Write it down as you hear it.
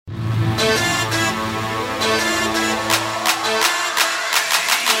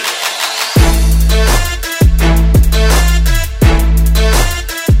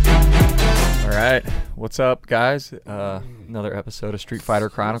What's up, guys? Another episode of Street Fighter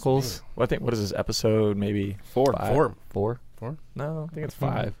Chronicles. What is this episode? Maybe Four. No, I think it's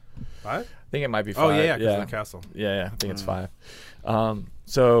 5. 5? I think it might be 5. Oh yeah, because of the castle. Yeah, I think it's 5.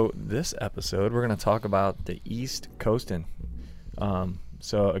 So this episode, we're gonna talk about the East Coastin.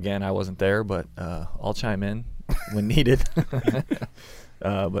 So again, I wasn't there, but I'll chime in when needed.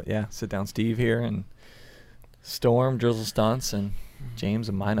 But yeah, sit down, Steve here, and Storm, Drizzle Stunts, and James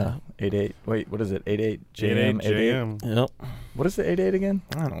and Mina 88. Wait, what is it? 88 JM 88. Yep. What is the 88 again?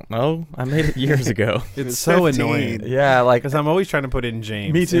 I don't know. I made it years ago. It's so 15. annoying. Yeah, like Because I'm always trying to put in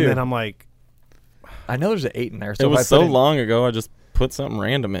James. Me too. And then I'm like, I know there's an 8 in there. So It if was I put so in long ago. I just put something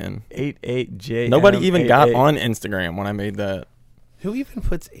random in. 88JM. Nobody even got 88. on Instagram when I made that. who even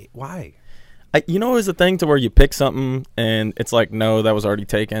puts 8? Why? You know, it was a thing to where you pick something and it's like, no, that was already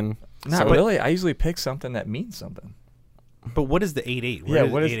taken. Not So- really. I usually pick something that means something. But what is the 88? Yeah, Where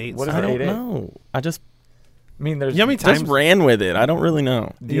what is- 88 what is I start? don't 88? know. I just I mean, there's. You know how many just times? ran with it. I don't really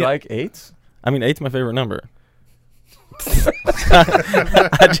know. Do you Yeah. like 8s? I mean, 8's my favorite number.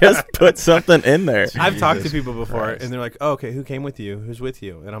 I just put something in there. I've talked to Jesus people before, Christ. and they're like, "Oh, okay, who came with you? Who's with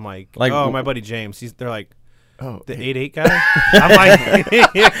you?" And I'm like, Like, "Oh, my buddy James." They're like, Oh, "The 88 guy." I'm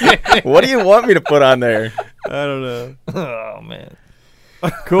like, What do you want me to put on there? I don't know. Oh man.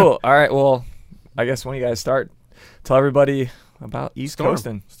 Cool. All right. Well, I guess when you guys start, tell everybody about East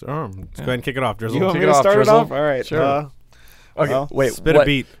Coastin. Storm. Let's Yeah. go ahead and kick it off, Drizzle. You want Kick me it to off, start Drizzle. it off? All right. Sure. Okay. well, Wait. Spit what, a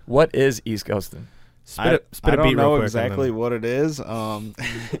beat. What is East Coastin? I Spit a don't beat real know quick. exactly what it is. I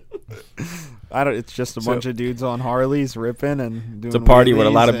don't. It's just a bunch of dudes on Harleys ripping and doing. It's a party with a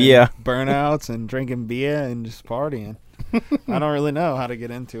lot of wheelies beer. and burnouts and drinking beer and just partying. I don't really know how to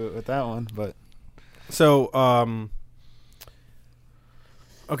get into it with that one, but So,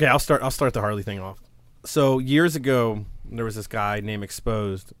 okay, I'll start the Harley thing off. So years ago, there was this guy named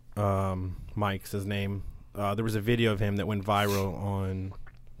Exposed. Mike's his name. There was a video of him that went viral on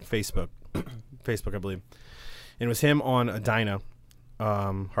Facebook, I believe. And it was him on a dyno,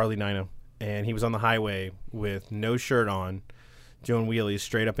 Harley dyno, and he was on the highway with no shirt on, doing wheelies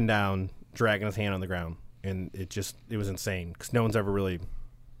straight up and down, dragging his hand on the ground, and it was insane because no one's ever really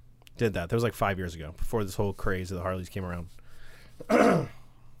did that. That was like 5 years ago, before this whole craze of the Harleys came around.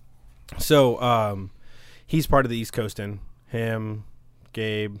 So he's part of the East Coastin. Him,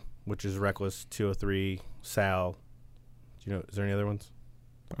 Gabe, which is Reckless, 203, Sal. Do you know? Is there any other ones?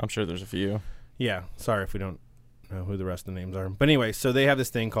 I'm sure there's a few. Yeah. Sorry if we don't know who the rest of the names are. But anyway, so they have this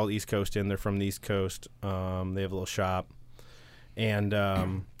thing called East Coastin. They're from the East Coast. They have a little shop, and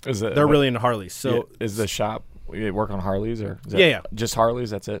Is it? they're really into Harleys. So is the shop? You work on Harleys or? Is Yeah. Just Harleys.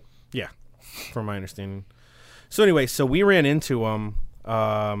 That's it. from my understanding. So anyway, so we ran into them.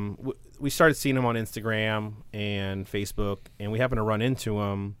 We started seeing them on Instagram and Facebook, and we happened to run into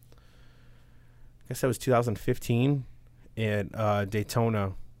them. I guess that was 2015 at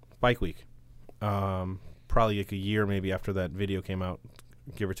Daytona Bike Week. Probably like a year maybe after that video came out,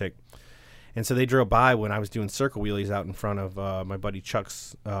 give or take. And so they drove by when I was doing circle wheelies out in front of my buddy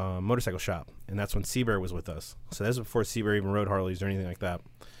Chuck's motorcycle shop, and that's when Seabear was with us. So that was before Seabear even rode Harleys or anything like that.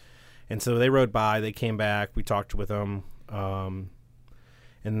 And so they rode by, they came back, we talked with them,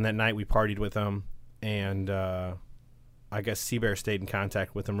 and that night we partied with them, and I guess Seabear stayed in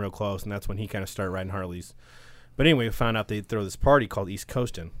contact with them real close, and that's when he kind of started riding Harleys. But anyway, we found out they'd throw this party called East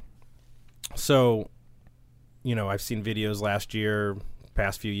Coastin. So, you know, I've seen videos last year,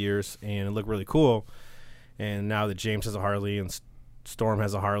 past few years, and it looked really cool. And now that James has a Harley and Storm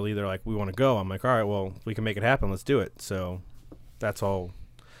has a Harley, they're like, we want to go. I'm like, all right, well, we can make it happen. Let's do it. So that's all.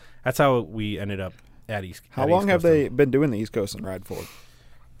 That's how we ended up at East. how at long East have Coastin. they been doing the East Coastin ride for?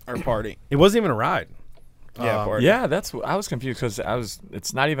 Or party? It wasn't even a ride. Yeah, party. Yeah, I was confused because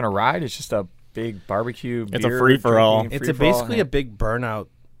It's not even a ride. It's just a big barbecue. It's a beer free-for-all. drinking, It's free-for-all. basically a big burnout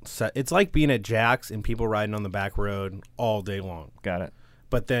set. It's like being at Jack's and people riding on the back road all day long. Got it.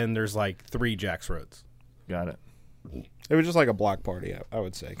 But then there's like 3 Jack's roads. Got it. It was just like a block party, I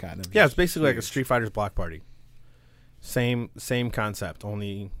would say, kind of. Yeah, it's basically like a huge. Streetfighterz block party. Same concept,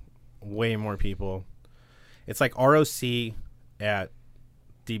 only way more people. It's like ROC at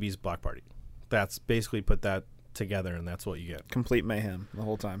DB's block party. That's basically put that together, and that's what you get. Complete mayhem the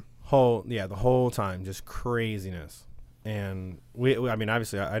whole time. The whole time, just craziness. And I mean,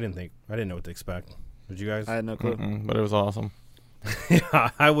 obviously, I didn't know what to expect. Did you guys? I had no clue. But it was awesome. Yeah,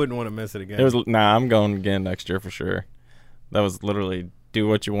 I wouldn't want to miss it again. It was I'm going again next year for sure. That was literally do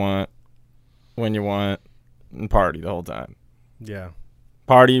what you want, when you want, and party the whole time. Yeah.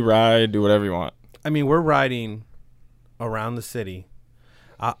 Party, ride, do whatever you want. I mean, we're riding around the city.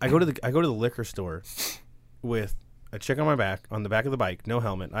 I go to the liquor store with a chick on my back, on the back of the bike, no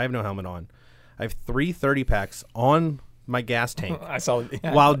helmet. I have no helmet on. I have 3 30-packs on my gas tank I saw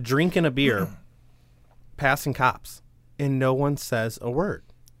while drinking a beer, passing cops, and no one says a word.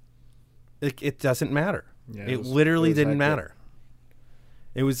 It doesn't matter. Yeah, it literally didn't matter.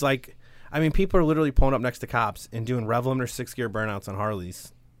 It was like, I mean, people are literally pulling up next to cops and doing rev limiter 6-gear burnouts on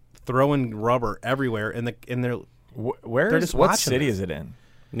Harleys, throwing rubber everywhere, and they're Where is what city is it in?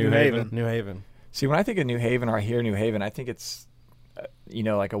 New Haven. New Haven. See, when I think of New Haven or I hear New Haven, I think it's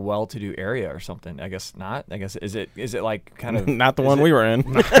like a well-to-do area or something. I guess not. I guess is it like kind of Not the one we were in.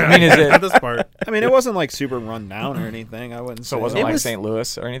 I mean, is it This part. I mean, it wasn't like super run down or anything. I wouldn't so say. it wasn't It like was- St.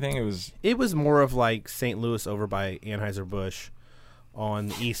 Louis or anything? It was more of like St. Louis over by Anheuser-Busch on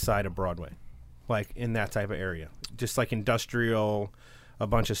the east side of Broadway, like in that type of area, just like industrial, a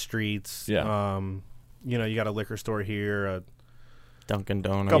bunch of streets. Yeah. You got a liquor store here. Dunkin'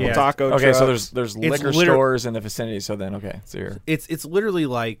 Donuts. couple Yeah. taco Okay, trucks. so there's liquor liter- stores in the vicinity. So then, so you're It's literally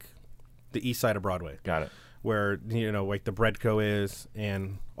like the east side of Broadway, got it. where like the Breadco is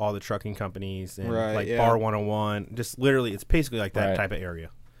and all the trucking companies and Right, like yeah. Bar 101. Just literally, it's basically like that Right. type of area,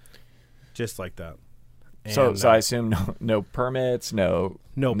 just like that. So And, I assume no permits, no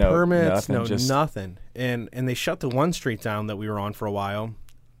permits, nothing, no just- nothing. And they shut the one street down that we were on for a while,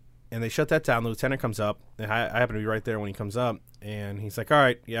 and they shut that down. The lieutenant comes up, and I happen to be right there when he comes up, and he's like, "All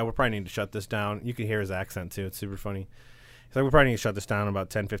right, yeah, we'll probably need to shut this down." You can hear his accent too; it's super funny. He's like, "We probably need to shut this down in about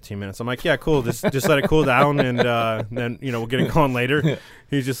 10, 15 minutes." I'm like, "Yeah, cool. Just let it cool down, and then we'll get it going later."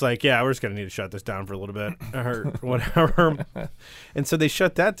 He's just like, "Yeah, we're just gonna need to shut this down for a little bit or whatever." And so they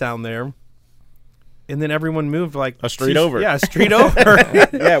shut that down there. And then everyone moved like A street over. Yeah, a street over.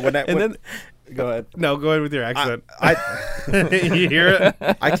 Yeah, when that. And when- then go ahead. no, go ahead with your accent. I You hear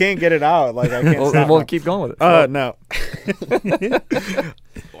it? I can't get it out. Like I can't stop. We'll now. keep going with it. No.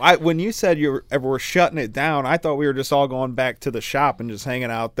 When you said you were shutting it down, I thought we were just all going back to the shop and just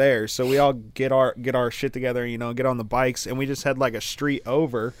hanging out there. So we all get our shit together, get on the bikes, and we just had like a street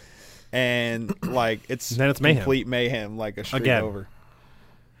over, and like Then it's mayhem. complete mayhem, like a street Again. over.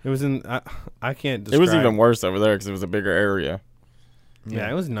 It was in. I can't. It Describe. was even worse over there because it was a bigger area. Yeah,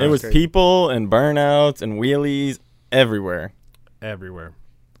 it was nuts. It was crazy. people and burnouts and wheelies everywhere. everywhere.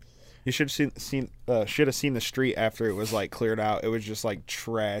 You should have seen the street after it was like cleared out. It was just like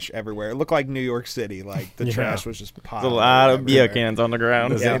trash everywhere. It looked like New York City. Like the Yeah. trash was just piled. There's a lot of beer everywhere. cans on the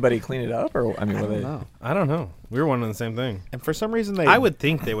ground. Does anybody clean it up, or I mean, I were don't they? know. I don't know. We were wondering the same thing. And for some reason they. I would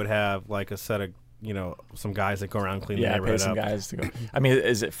think they would have like a set of some guys that go around cleaning the Yeah, pay neighborhood some up. guys to go. I mean,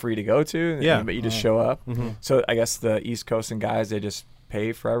 is it free to go to? Yeah. but you just show up. Mhm. So I guess the East Coastin guys, they just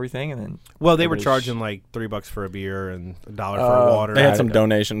pay for everything, and then Well, they were everybody's- charging like $3 for a beer and $1 for Oh, water. They had some Okay.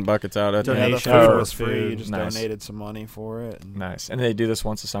 donation buckets out at the Donation. Yeah, the Donation food for was free. You food. just Nice. donated some money for it. And Nice, and they do this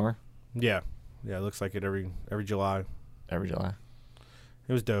once a summer, Yeah, it looks like it every July. every July.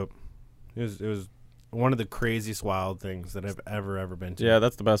 It was dope. It was one of the craziest wild things that I've ever been to. Yeah,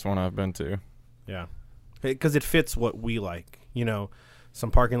 that's the best one I've been to. Yeah. Because it fits what we like.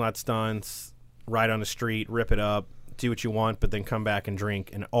 Some parking lot stunts, ride on the street, rip it up, do what you want, but then come back and drink,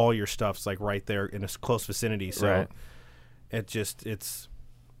 and all your stuff's like right there in a close vicinity. So Right.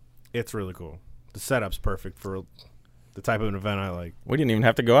 it's really cool. The setup's perfect for the type of an event I like. We didn't even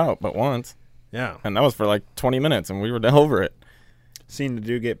have to go out but once. Yeah. And that was for like 20 minutes, and we were over it. seen the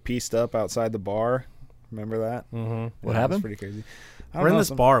dude get pieced up outside the bar. Remember that? Mm-hmm. What That happened? was pretty crazy. We're in this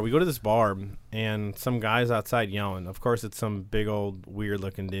bar. We go to this bar, and some guy's outside yelling. Of course, it's some big old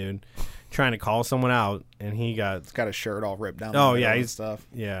weird-looking dude trying to call someone out, and he got He's got his shirt all ripped down. Oh, the middle yeah, and he's- stuff.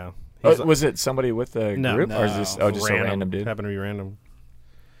 yeah. Was it somebody with the No, group, or is this no. just a random dude? Happened to be random.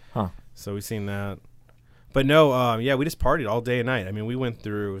 Huh. So we seen that, but no, yeah, we just partied all day and night. I mean, we went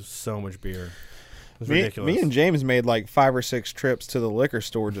through so much beer. It was ridiculous. Me and James made like 5 or 6 trips to the liquor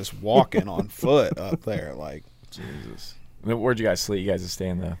store just walking on foot up there. Like, Jesus. Where'd you guys sleep? You guys just stay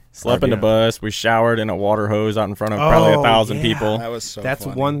in the Slept in the RV? bus. We showered in a water hose out in front of probably Oh, 1,000 yeah. people. that was so That's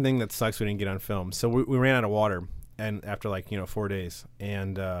funny. one thing that sucks we didn't get on film. So we ran out of water, and after 4 days,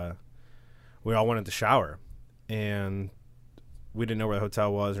 and we all wanted to shower, and we didn't know where the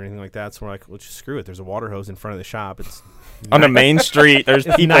hotel was or anything like that. So we're like, well, just screw it. There's a water hose in front of the shop. It's On the main street, there's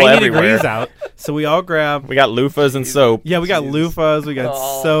it's people 90 everywhere. degrees out. So we all grab. We got loofahs and soap. Yeah, we got loofahs. We got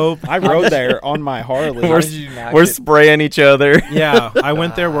Oh. soap. I rode there on my Harley. How We're, did you not we're get- spraying each other. Yeah, I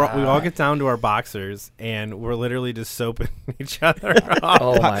went there. We all get down to our boxers, and we're literally just soaping each other off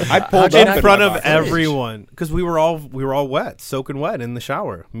Oh my! I God. pulled How'd you up not in get front my of boxers? everyone because we were all wet, soaking wet in the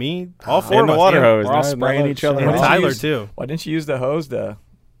shower. Me, all four In of the us, water yeah. hose. We're all Not- spraying not each other and Why didn't off. you Tyler use- too. Why didn't you use the hose to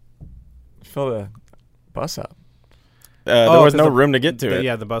fill the bus up? There Oh, was 'cause no the- room to get to it.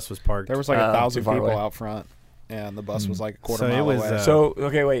 Yeah, the bus was parked. There was like Too 1,000 far people away. out front, and the bus was like a quarter So it mile was, away. uh, So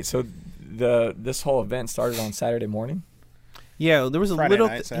okay, wait. So this whole event started on Saturday morning. Yeah, there was a Friday little.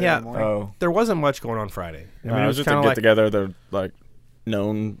 night, Saturday Yeah, morning. Oh, there wasn't much going on Friday. I mean, it was just kind to of get like together. They're like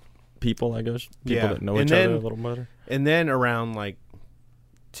known people, I guess. People that know And each other then- a little better. And then around like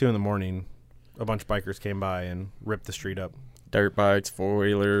 2 a.m, a bunch of bikers came by and ripped the street up. Dirt bikes,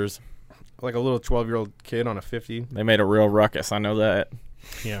 4-wheelers. Like a little 12-year-old kid on a 50. They made a real ruckus. I know that.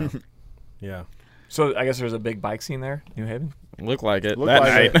 Yeah, yeah, so I guess there's a big bike scene there, New Haven. Looked like it Looked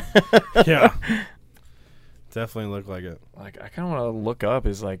that like night. yeah. Definitely looked like it. Like I kind of want to look up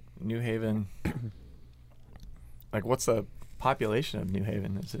is like New Haven. Like what's the population of New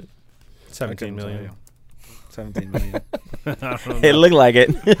Haven? Is it? 17 million. 17 million. I don't It know. looked like it.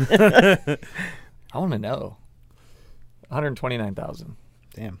 I want to know. 129,000.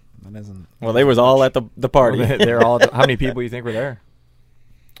 Damn, that isn't. Well, they was all at the party. Well, they're all. How many people you think were there?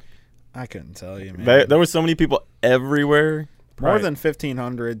 I couldn't tell you, man. There was so many people everywhere. More Right. than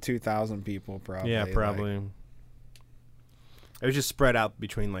 1,500, 2,000 people probably. Yeah, like- probably. It was just spread out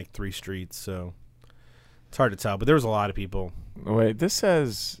between like 3 streets, so it's hard to tell. But there was a lot of people. Wait, this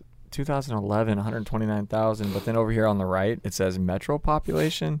says 2011, 129,000, but then over here on the right it says metro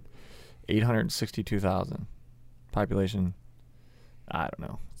population, 862,000. Population, I don't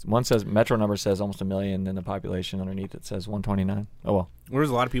know. One says metro number says almost 1 million, then the population underneath it says 129. Oh well. There was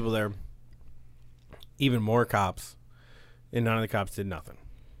a lot of people there. Even more cops, and none of the cops did nothing.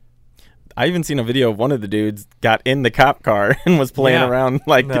 I even seen a video of one of the dudes got in the cop car and was playing Yeah. around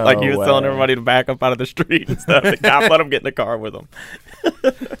like No he was telling way. everybody to back up out of the street and stuff. The cop let him get in the car with him.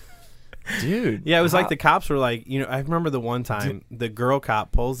 Dude. Yeah, it was how- like the cops were like, I remember the one time the girl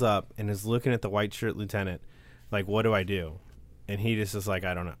cop pulls up and is looking at the white shirt lieutenant, like, what do I do? And he just is like,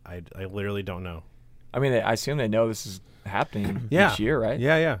 I don't know. I literally don't know. I mean, I assume they know this is happening Yeah. each year, right?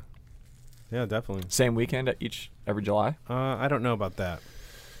 Yeah. Yeah, definitely. Same weekend every July. I don't know about that.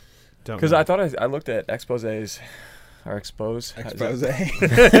 Don't Because know. I thought I looked at exposés or expose. Expose.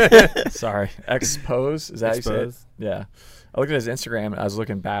 Sorry, expose. Is that how you say it? Expose. Yeah. I looked at his Instagram and I was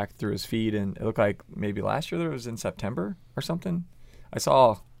looking back through his feed and it looked like maybe last year there was in September or something. I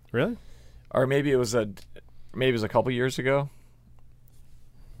saw, Really? or maybe it was a couple years ago.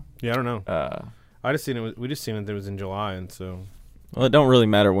 Yeah, I don't know. I just seen it. We just seen it. That it was in July, and so Well, it don't really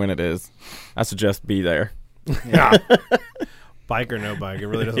matter when it is. I suggest be there. yeah. Bike or no bike, it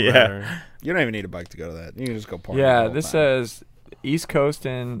really doesn't Yeah. matter. You don't even need a bike to go to that. You can just go park. Yeah, this says East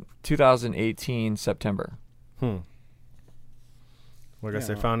Coastin 2018 September. Well, I guess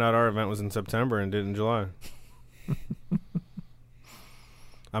Yeah. they found out our event was in September and did in July.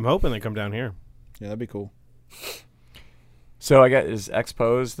 I'm hoping they come down here. Yeah, that'd be cool. So I got is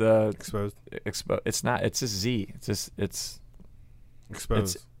expose the Exposed. It's not. It's just Z. It's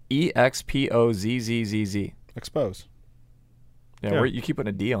Exposed. EXPOZZZZ. Expose. Yeah, Yeah. Where you keep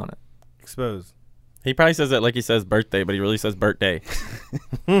putting a D on it. Exposed. He probably says it like he says birthday, but he really says birthday.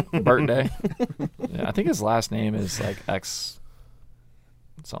 Birthday. Yeah, I think his last name is like X,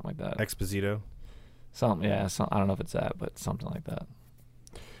 something like that. Exposito. Something. Yeah. I don't know if it's that, but something like that.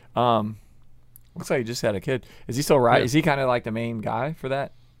 Looks like he just had a kid. Is he still right? Yeah. Is he kind of like the main guy for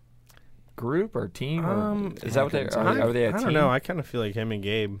that group or team? Or is that what they are they a I team? don't know. I kind of feel like him and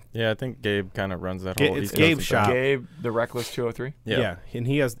Gabe. Yeah, I think Gabe kind of runs that Ga- whole. it's East Gabe's Coast shop. thing. Gabe, the Reckless 203. Yeah, and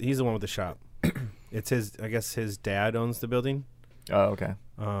he's the one with the shop. It's his. I guess his dad owns the building. Oh, okay.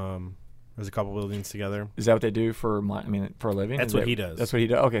 There's a couple buildings together. Is that what they do for for a living? That's Is what that- he does. That's what he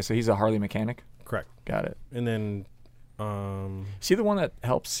does. Okay, so he's a Harley mechanic. Correct. Got it. And then, Is he the one that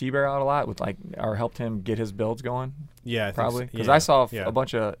helped Seabear out a lot with or helped him get his builds going? yeah, I think Probably so. because Yeah. I saw Yeah. a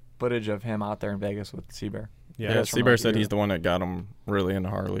bunch of footage of him out there in Vegas with Seabear. Yeah, Yeah, from Seabear like said here. he's the one that got him really into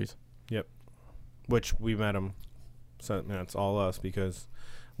Harleys. which we met him. So it's all us because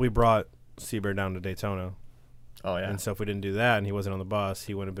we brought Seabear down to Daytona. Oh yeah. And so if we didn't do that and he wasn't on the bus,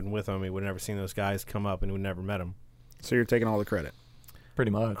 he would have been with them. He would have never seen those guys come up and we would never met him. So you're taking all the credit.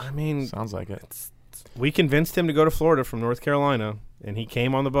 Pretty much. I mean, Sounds like it. we convinced him to go to Florida from North Carolina, and he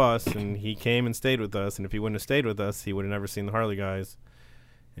came on the bus, and he came and stayed with us. And if he wouldn't have stayed with us, he would have never seen the Harley guys,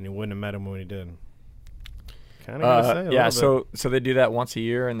 and he wouldn't have met him when he did. Kind of gotta say a Yeah. little So they do that once a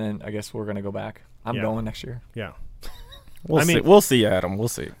year, and then I guess we're gonna go back. I'm Yeah. going next year. bit. Yeah, We'll I see. mean- We'll see, Adam. We'll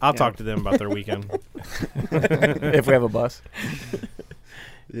see. I'll Yeah. talk to them about their weekend. If we have a bus.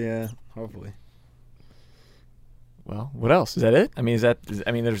 Yeah, hopefully. Well, what else? Is that it? I mean,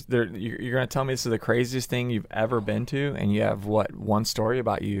 you're gonna tell me this is the craziest thing you've ever been to, and you have one story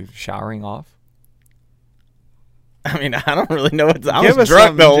about you showering off? I mean, I don't really know what. I Give was us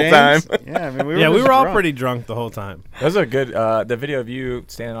drunk the whole something, time. James. Yeah, I mean, we were Yeah, we just were all drunk. pretty drunk the whole time. That was a good. The video of you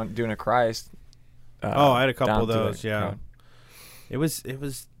standing on doing a Christ. I had a couple down of to the those. Yeah, crowd. it was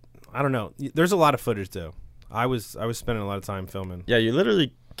I don't know. There's a lot of footage though. I was spending a lot of time filming. Yeah, you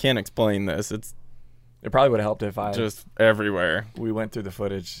literally can't explain this. It's It probably would have helped if I just everywhere. we went through the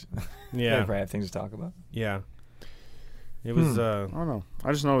footage. Yeah. If I had things to talk about. Yeah. It was. I don't know.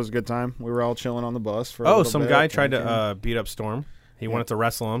 I just know it was a good time. We were all chilling on the bus for a little Some bit, guy tried drinking. to beat up Storm. He wanted to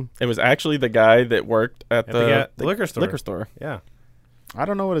wrestle him It was actually the guy that worked at the liquor store. Liquor store. Yeah. I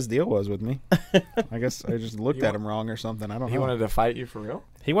don't know what his deal was with me. I guess I just looked at him wrong or something. I don't He know. wanted to fight you for real?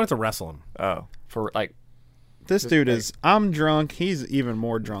 He wanted to wrestle him. Oh, for like This dude is. I'm drunk. He's even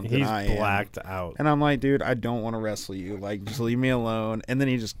more drunk than He's I am. blacked out. And I'm like, dude, I don't want to wrestle you. Like, just leave me alone. And then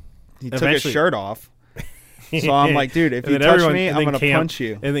he took his Eventually- shirt off. So I'm like, dude, if And you then touch everyone- me, and I'm then gonna Cam- punch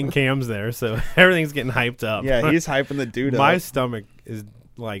you. And then Cam's there, so everything's getting hyped up. Yeah, he's hyping the dude My up. stomach is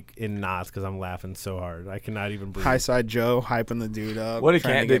like in knots because I'm laughing so hard. I cannot even breathe. High side Joe hyping the dude up. What did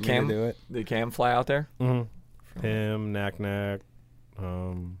trying Cam to get me to do it. did Cam fly out there? Mm-hmm. Him, Knack,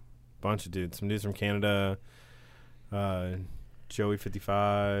 bunch of dudes. Some dudes from Canada, Joey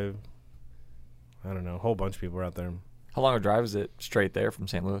 55. I don't know. A whole bunch of people were out there. How long a drive is it straight there from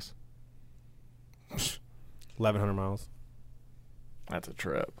St. Louis? 1,100 miles. That's a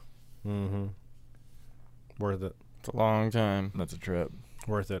trip. Mm-hmm. Worth it. It's a long time. That's a trip.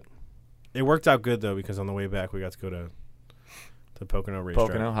 Worth it. It worked out good though because on the way back we got to go to Pocono racetrack.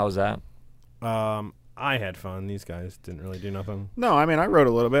 Pocono, how was that? I had fun. These guys didn't really do nothing. No, I mean, I rode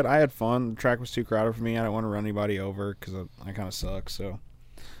a little bit. I had fun. The track was too crowded for me. I didn't want to run anybody over because I kind of suck. So,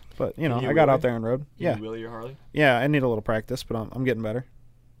 but you know, Can you I got wheelie? out there and rode. Can Yeah, you wheelie your Harley? yeah. I need a little practice, but I'm getting better.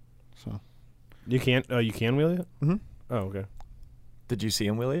 So You can't. You can wheel it. Mhm. Oh, okay. Did you see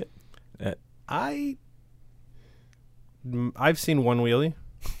him wheelie it? I've seen one wheelie.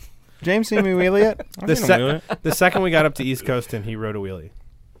 James seen me wheelie it. The second we got up to East Coastin, he rode a wheelie,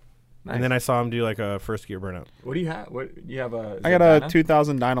 Nice. and then I saw him do like a first gear burnout. What do you have? What you have a? I got a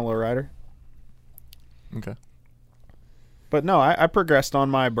 2000 Dyna Lowrider. Okay. But no, I progressed on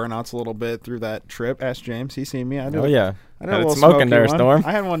my burnouts a little bit through that trip. Ask James. He seen me. I did. Oh yeah. I did Had a it little smoking smoky there, one. Storm.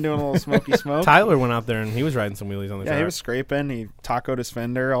 I had one doing a little smoky smoke. Tyler went out there and he was riding some wheelies on the Yeah, track. he was scraping. He tacoed his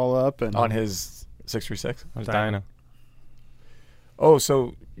fender all up and On his 636. I was Dyna. dying. Oh,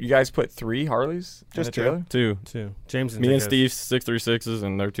 so you guys put 3 Harleys in Just a trailer? Two. too. James Me and Steve 636s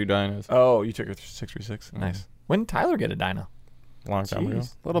and their 2 dynas. Oh, you took a 636. Nice. When did Tyler get a dyno? Long time ago.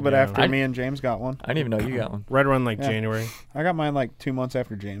 Jeez. a little bit Yeah. after I- me and James got one. I didn't even know you got one. Right around like Yeah. January. I got mine like 2 months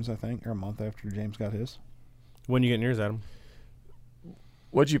after James, I think, or a month after James got his. When you getting yours, Adam?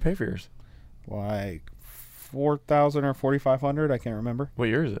 What'd you pay for yours? Like 4,000 or 4,500. I can't remember. What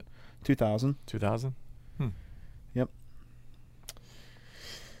year is it? 2,000. 2000? Yep.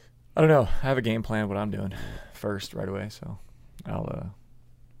 I don't know. I have a game plan what I'm doing first right away, so I'll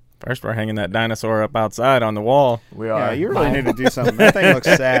First, we're hanging that dinosaur up outside on the wall. we are. Yeah, you really need to do something. That thing looks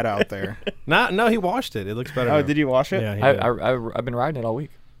sad out there. No, he washed it. It looks better. Oh, now. did you wash it? Yeah, he I, did. I've been riding it all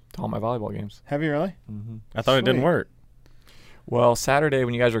week to all my volleyball games. Have you really? Mm-hmm. I thought it didn't Sweet. work. Well, Saturday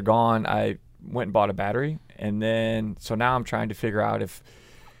when you guys were gone, I went and bought a battery, and then so now I'm trying to figure out if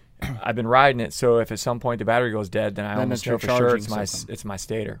I've been riding it. So if at some point the battery goes dead, then I Then almost it's your know for sure charging system. it's my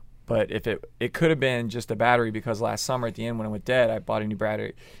stator. But if it could have been just a battery because last summer at the end when it went dead, I bought a new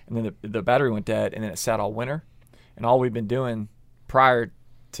battery, and then the battery went dead, and then it sat all winter. And all we've been doing prior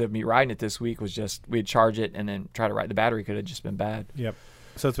to me riding it this week was just we'd charge it and then try to ride. The battery could have just been bad. Yep.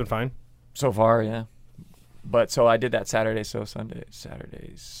 So it's been fine. So far, yeah. But so I did that Saturday, so Sunday,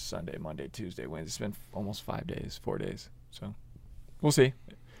 Monday, Tuesday, Wednesday. It's been almost 4 days. So we'll see.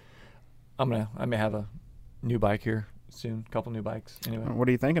 I may have a new bike here soon, a couple new bikes. Anyway, What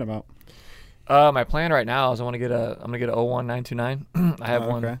are you thinking about? my plan right now is I'm gonna get a 01 929. I have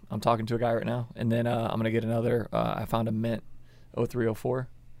one. Okay. I'm talking to a guy right now, and then I'm gonna get another. I found a mint 0304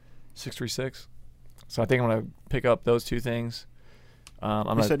 636. So I think I'm gonna pick up those two things.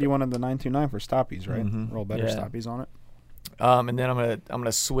 You said you wanted the 929 for stoppies, right? Mhm. Roll better Yeah. stoppies on it. And then I'm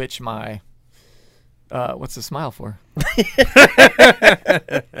gonna switch my. What's the smile for?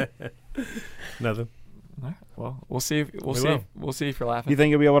 Nothing. All right, well, we'll see. We'll see if you're laughing. You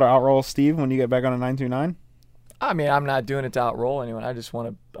think you'll be able to outroll Steve when you get back on a 929? I mean, I'm not doing it to outroll anyone. I just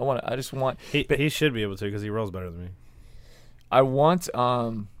want. He should be able to because he rolls better than me. I want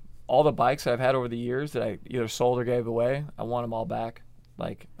all the bikes I've had over the years that I either sold or gave away. I want them all back.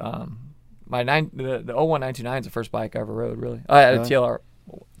 Like the 01929 is the first bike I ever rode. Really, I had a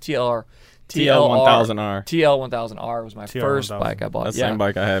TL1000R. TL1000R was my first TL1000. bike I bought. That's the same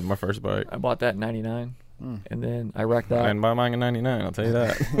bike I had, my first bike. I bought that in '99, Hmm. and then I wrecked I that. didn't buy mine in 99, I'll tell you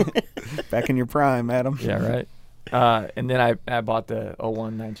that. Back in your prime, Adam. Yeah, right. And then I bought the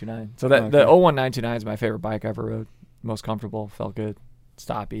 01929. So that Okay. the 01929 is my favorite bike I ever rode. Most comfortable, felt good,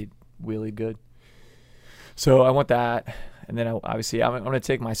 stoppy, wheelied good. So I want that, and then obviously I'm going to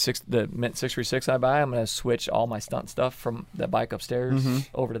take the Mint 636 I buy. I'm going to switch all my stunt stuff from that bike upstairs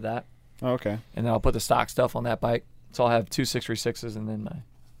over to that. Oh, okay. And then I'll put the stock stuff on that bike. So I'll have 2 636s and then my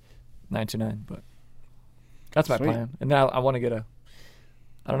 929. But that's my plan. And now I want to get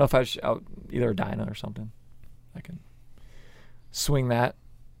I don't know if either a Dyna or something. I can swing that.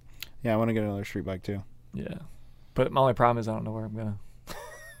 Yeah, I want to get another street bike too. Yeah. But my only problem is I don't know where I'm going to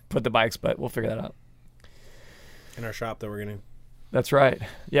put the bikes, but we'll figure that out. In our shop that we're going to. That's right.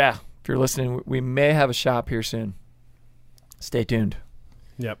 Yeah. If you're listening, we may have a shop here soon. Stay tuned.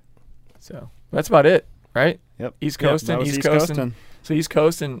 Yep. So that's about it, right? Yep. East Coastin. Yep, East Coastin. So East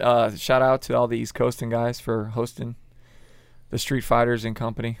Coastin, shout out to all the East Coastin guys for hosting the Streetfighterz and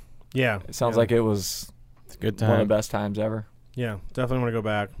company. Yeah. It sounds like it was It's a good time. one of the best times ever. Yeah, definitely want to go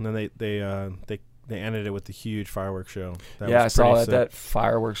back. And then they ended it with the huge fireworks show. I saw pretty that. sick. That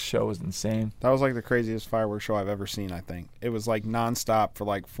fireworks show was insane. That was like the craziest fireworks show I've ever seen, I think. It was like nonstop for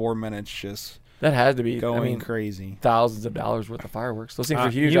like 4 minutes just That had to be going crazy. thousands of dollars worth of fireworks. Those things are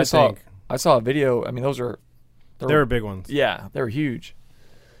huge. you would think. I saw a video. I mean, They were big ones. Yeah, they were huge.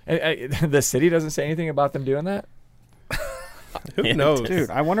 And, the city doesn't say anything about them doing that? Who knows? Dude,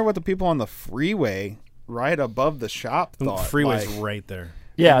 I wonder what the people on the freeway right above the shop The thought. freeway's like, right there.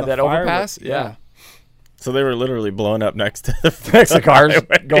 Yeah, and the that overpass? fireworks- Yeah. So they were literally blowing up next to the Next to cars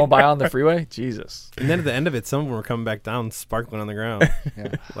going by on the freeway? Jesus. And then at the end of it, some of them were coming back down, sparkling on the ground,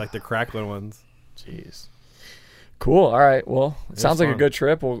 Yeah. like the crackling ones. Jeez. Cool. All right. Well, it was sounds like a fun. good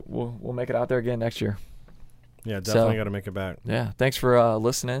trip. We'll make it out there again next year. Yeah, definitely So- got to make it back. Yeah. Thanks for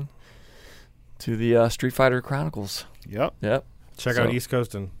listening to the Street Fighter Chronicles. Yep. Yep. Check So- out East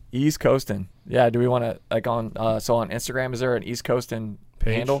Coastin East Coastin. Yeah. Do we want to on Instagram? Is there an East Coastin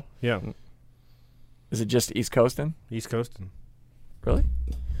page. handle? Yeah, Is it just East Coastin? East Coastin. Really?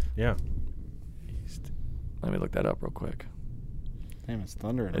 Yeah. East. Let me look that up real quick. Damn, it's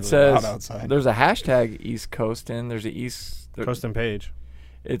thundering. It really says loud outside. there's a hashtag East Coastin. There's a Coastin page.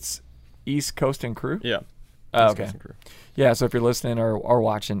 It's East Coastin Crew. Yeah. Oh, okay. Yeah, so if you're listening or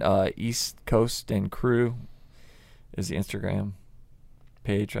watching, East Coastin Crew is the Instagram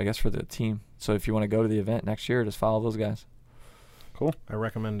page, I guess, for the team. So if you want to go to the event next year, just follow those guys. Cool. I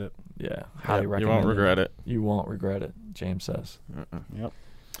recommend it. Yeah, highly You recommend won't regret it. You won't regret it, James says. Yep.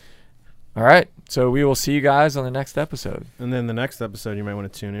 All right, so we will see you guys on the next episode. And then the next episode, you might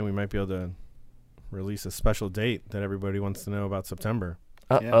want to tune in. We might be able to release a special date that everybody wants to know about September.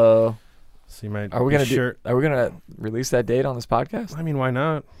 Uh-oh. So you might. Are we gonna be sure. Are we gonna release that date on this podcast? I mean, why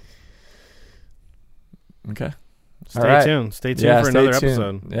not? Okay. Stay All right. tuned. Stay tuned for stay another tuned.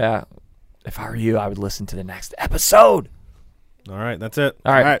 episode. Yeah. If I were you, I would listen to the next episode. All right, that's it.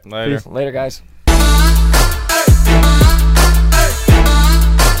 All right. All right. Later. Later, guys.